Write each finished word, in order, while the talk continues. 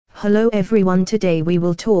Hello everyone, today we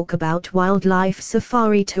will talk about wildlife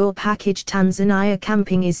safari tour package. Tanzania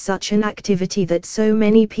camping is such an activity that so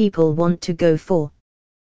many people want to go for.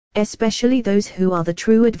 Especially those who are the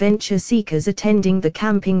true adventure seekers. Attending the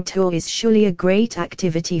camping tour is surely a great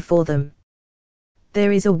activity for them.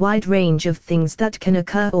 There is a wide range of things that can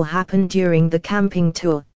occur or happen during the camping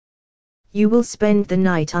tour. You will spend the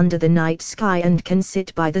night under the night sky and can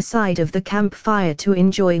sit by the side of the campfire to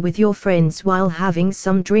enjoy with your friends while having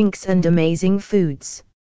some drinks and amazing foods.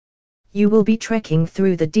 You will be trekking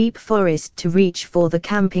through the deep forest to reach for the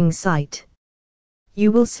camping site.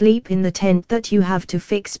 You will sleep in the tent that you have to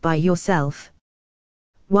fix by yourself.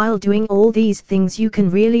 While doing all these things, you can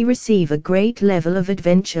really receive a great level of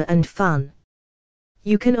adventure and fun.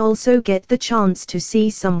 You can also get the chance to see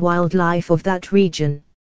some wildlife of that region.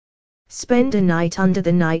 Spend a night under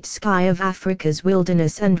the night sky of Africa's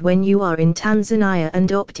wilderness, and when you are in Tanzania and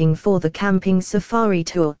opting for the camping safari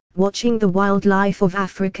tour, watching the wildlife of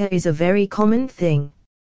Africa is a very common thing.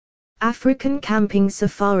 African camping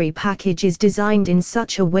safari package is designed in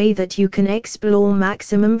such a way that you can explore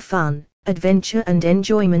maximum fun, adventure and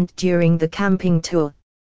enjoyment during the camping tour.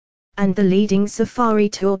 And the leading safari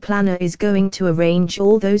tour planner is going to arrange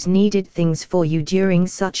all those needed things for you during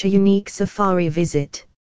such a unique safari visit.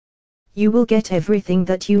 You will get everything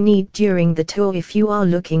that you need during the tour. If you are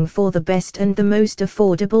looking for the best and the most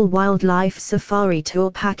affordable wildlife safari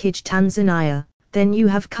tour package Tanzania, then you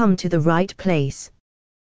have come to the right place.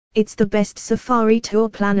 It's the best safari tour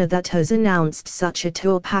planner that has announced such a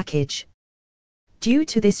tour package. Due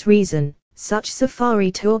to this reason, such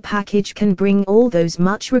safari tour package can bring all those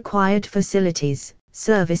much required facilities,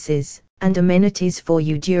 services, and amenities for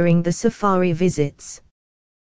you during the safari visits.